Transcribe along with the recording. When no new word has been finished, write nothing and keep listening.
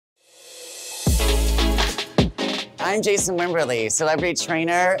I'm Jason Wimberly, celebrity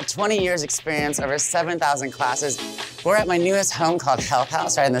trainer, 20 years experience, over 7,000 classes. We're at my newest home called Health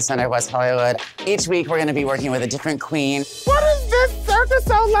House, right in the center of West Hollywood. Each week, we're gonna be working with a different queen. What is this Circus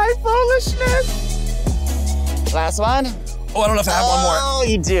of Life foolishness? Last one. Oh, I don't know if I have one more. Oh,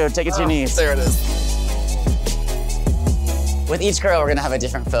 you do. Take it to your knees. There it is. With each girl, we're gonna have a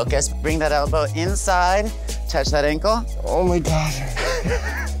different focus. Bring that elbow inside, touch that ankle. Oh my God.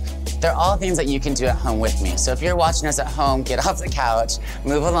 They're all things that you can do at home with me. So if you're watching us at home, get off the couch,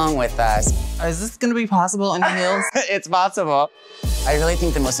 move along with us. Is this gonna be possible in the heels? It's possible. I really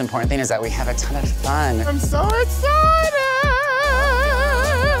think the most important thing is that we have a ton of fun. I'm so excited.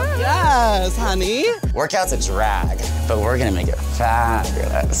 Yes, honey. Workout's a drag, but we're gonna make it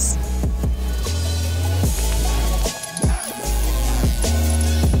fabulous.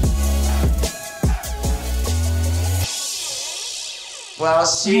 Well,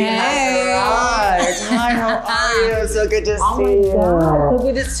 she has arrived. Hi, how are you? So good to see you. So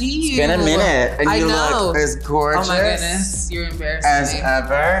good to see you. It's been a minute, and you look as gorgeous. Oh my goodness, you're embarrassing as me.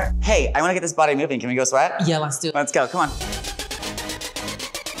 ever. Hey, I want to get this body moving. Can we go sweat? Yeah, let's do it. Let's go. Come on.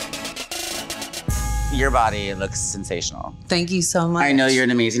 Your body looks sensational. Thank you so much. I know you're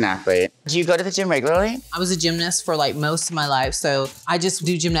an amazing athlete. Do you go to the gym regularly? I was a gymnast for like most of my life, so I just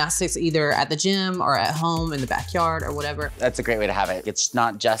do gymnastics either at the gym or at home in the backyard or whatever. That's a great way to have it. It's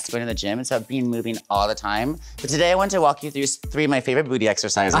not just going to the gym, it's about being moving all the time. But today I want to walk you through 3 of my favorite booty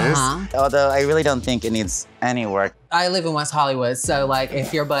exercises. Although I really don't think it needs any work. I live in West Hollywood, so like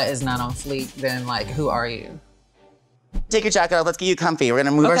if your butt is not on fleek, then like who are you? Take your jacket off, let's get you comfy. We're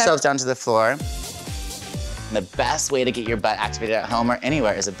gonna move ourselves down to the floor. And the best way to get your butt activated at home or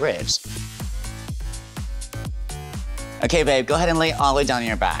anywhere is a bridge. Okay, babe, go ahead and lay all the way down on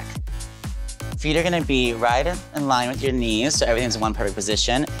your back. Feet are gonna be right in line with your knees, so everything's in one perfect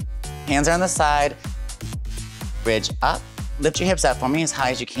position. Hands are on the side, bridge up. Lift your hips up for me as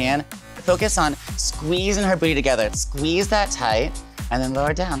high as you can. Focus on squeezing her booty together. Squeeze that tight, and then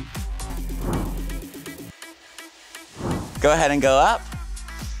lower down. Go ahead and go up.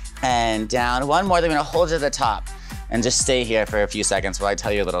 And down. One more, then we're gonna hold it at the top and just stay here for a few seconds while I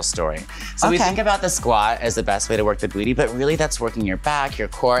tell you a little story. So we think about the squat as the best way to work the booty, but really that's working your back, your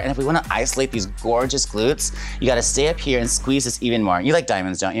core, and if we wanna isolate these gorgeous glutes, you gotta stay up here and squeeze this even more. You like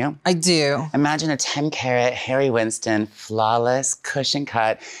diamonds, don't you? I do. Imagine a 10-carat Harry Winston, flawless, cushion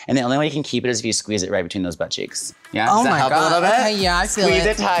cut, and the only way you can keep it is if you squeeze it right between those butt cheeks. Yeah, oh does that help a little bit? Okay, yeah, I feel Squeeze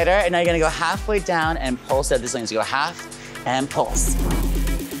it tighter, and now you're gonna go halfway down and pulse at this length. So you go half and pulse.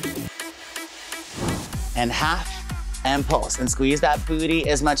 And half and pulse. And squeeze that booty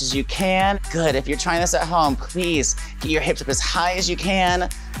as much as you can. Good, if you're trying this at home, please get your hips up as high as you can.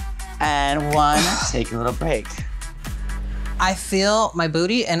 And 1, take a little break. I feel my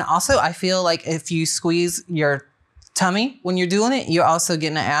booty, and also I feel like if you squeeze your tummy when you're doing it, you're also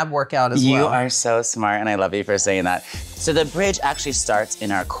getting an ab workout as well. You are so smart, and I love you for saying that. So the bridge actually starts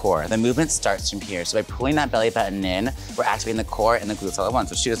in our core. The movement starts from here. So by pulling that belly button in, we're activating the core and the glutes all at once,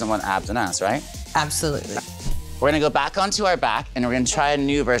 which she doesn't want abs and ass, right? Absolutely. We're gonna go back onto our back, and we're gonna try a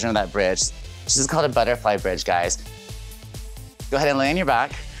new version of that bridge. This is called a butterfly bridge, guys. Go ahead and lay on your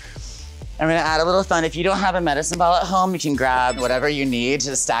back. And we're gonna add a little fun. If you don't have a medicine ball at home, you can grab whatever you need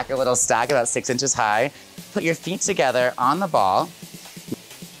to stack a little stack about 6 inches high. Put your feet together on the ball.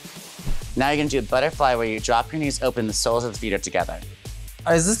 Now you're gonna do a butterfly where you drop your knees open, the soles of the feet are together.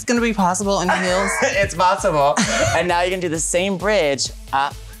 Is this gonna be possible in the heels? It's possible. And now you're gonna do the same bridge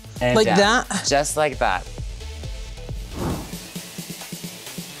up and like down. That? Just like that.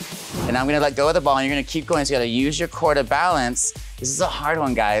 And I'm gonna let go of the ball and you're gonna keep going. So you gotta use your core to balance. This is a hard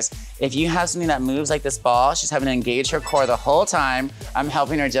one, guys. If you have something that moves like this ball, she's having to engage her core the whole time. I'm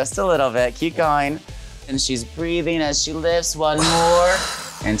helping her just a little bit. Keep going. And she's breathing as she lifts. 1 more.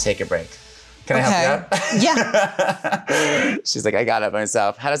 And take a break. Can I help you out? Yeah. She's like, I got it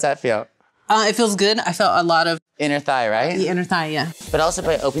myself. How does that feel? It feels good. I felt a lot of inner thigh, right? the inner thigh, yeah. But also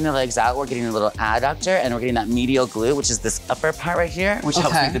by opening the legs out, we're getting a little adductor and we're getting that medial glute, which is this upper part right here, which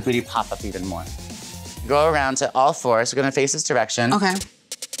helps make the booty pop up even more. Go around to all 4, so we're gonna face this direction. Okay.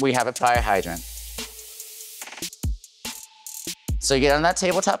 We have a fire hydrant. So you get on that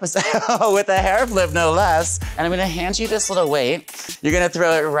tabletop with a hair flip, no less. And I'm gonna hand you this little weight. You're gonna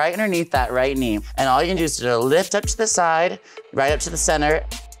throw it right underneath that right knee. And all you can do is to lift up to the side, right up to the center,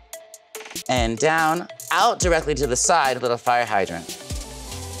 and down, out directly to the side, a little fire hydrant.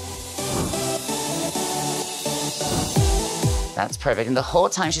 That's perfect. And the whole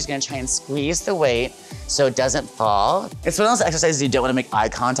time she's gonna try and squeeze the weight so it doesn't fall. It's one of those exercises you don't wanna make eye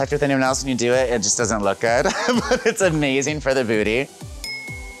contact with anyone else when you do it. It just doesn't look good, but it's amazing for the booty.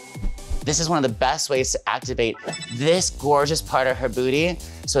 This is one of the best ways to activate this gorgeous part of her booty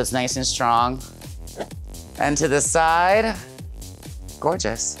so it's nice and strong. And to the side,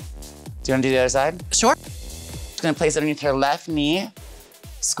 gorgeous. Do you wanna do the other side? Sure. Just gonna place it underneath her left knee,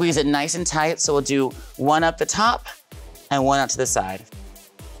 squeeze it nice and tight, so we'll do one up the top and one out to the side.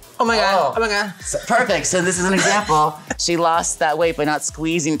 Oh my God, oh my God. So, perfect, so this is an example. She lost that weight by not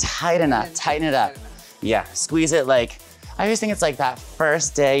squeezing tight enough. Tighten it up. Yeah, squeeze it like, I always think it's like that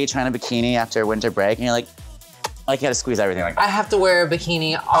first day you try on a bikini after winter break and you're like you gotta squeeze everything like that. I have to wear a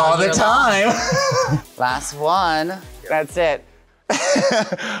bikini all the time. Last one, that's it.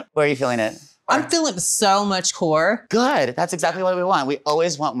 Where are you feeling it? I'm feeling so much core. Good, that's exactly what we want. We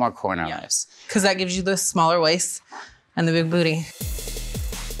always want more core in our lives. Because that gives you the smaller waist and the big booty.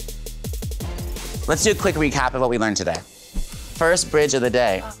 Let's do a quick recap of what we learned today. First bridge of the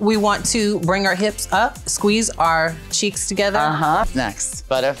day. We want to bring our hips up, squeeze our cheeks together. Next,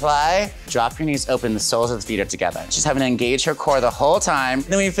 butterfly. Drop your knees open, the soles of the feet are together. She's having to engage her core the whole time.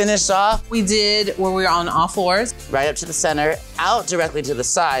 Then we finished off. We did where we were on all fours. Right up to the center, out directly to the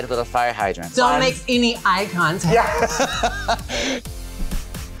side, little fire hydrant. Don't make any eye contact.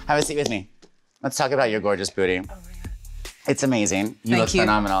 Have a seat with me. Let's talk about your gorgeous booty. It's amazing. You look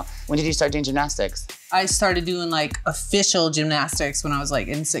phenomenal. When did you start doing gymnastics? I started doing like official gymnastics when I was like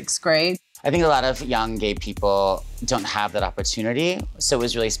in 6th grade. I think a lot of young gay people don't have that opportunity. So it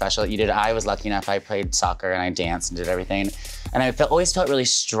was really special that you did. I was lucky enough, I played soccer and I danced and did everything. And I always felt really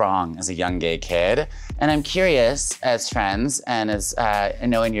strong as a young gay kid. And I'm curious, as friends and as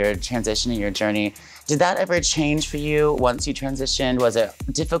knowing your transition and your journey, did that ever change for you once you transitioned? Was it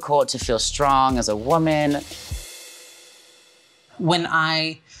difficult to feel strong as a woman? When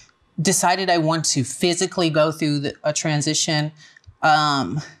I decided I want to physically go through a transition,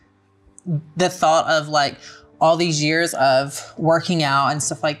 the thought of like all these years of working out and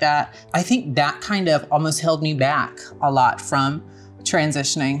stuff like that, I think that kind of almost held me back a lot from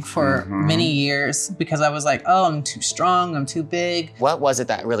transitioning for many years because I was like, oh, I'm too strong, I'm too big. What was it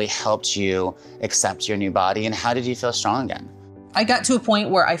that really helped you accept your new body and how did you feel strong again? I got to a point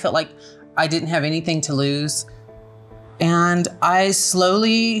where I felt like I didn't have anything to lose. And I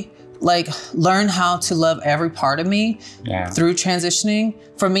slowly like learned how to love every part of me through transitioning.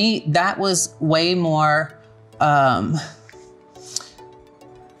 For me, that was way more, that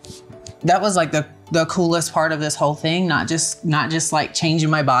was like the coolest part of this whole thing. Not just like changing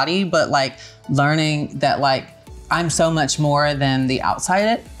my body, but like learning that like I'm so much more than the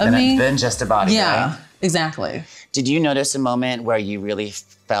outside of me. Than just a body, right? Exactly. Did you notice a moment where you really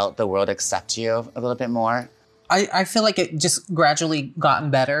felt the world accept you a little bit more? I feel like it just gradually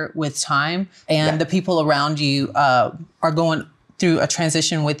gotten better with time and the people around you are going through a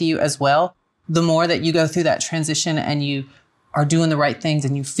transition with you as well. The more that you go through that transition and you are doing the right things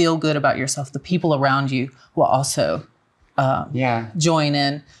and you feel good about yourself, the people around you will also join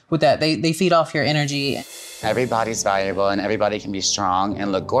in with that. They feed off your energy. Everybody's valuable and everybody can be strong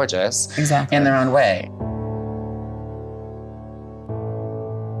and look gorgeous in their own way.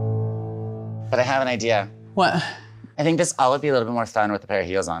 But I have an idea. What? I think this all would be a little bit more fun with a pair of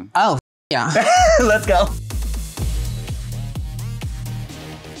heels on. Oh, yeah. Let's go.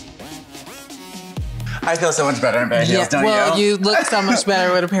 I feel so much better in a pair of heels, don't you? Well, you look so much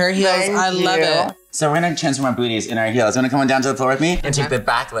better with a pair of heels. I love it. So we're gonna transform our booties in our heels. You wanna come on down to the floor with me? And take the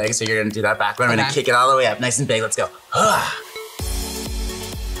back leg, so you're gonna do that back one. I'm gonna kick it all the way up, nice and big, let's go.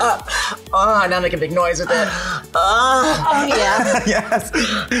 Up. Oh, now make a big noise with it. Oh, yeah. Yes.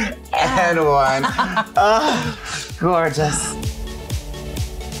 And one. Oh, gorgeous.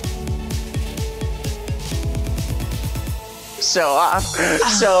 Show off.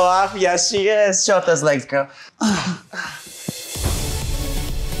 Show off. Yes, she is. Show off those legs, girl.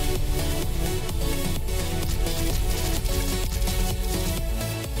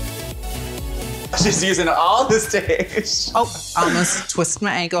 She's using all the stage. Oh, I almost twisted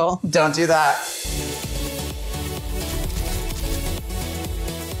my ankle. Don't do that.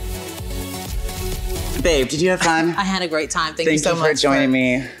 Babe, did you have fun? I had a great time. Thank you so much for joining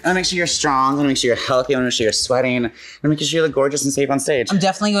me. I wanna make sure you're strong. I wanna make sure you're healthy. I wanna make sure you're sweating. I wanna make sure you look gorgeous and safe on stage. I'm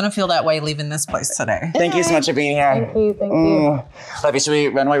definitely gonna feel that way leaving this place today. Thank you so much for being here. Thank you, thank you. Love you, should we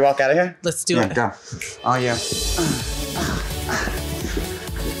run away, walk out of here? Let's do it. Go. All you.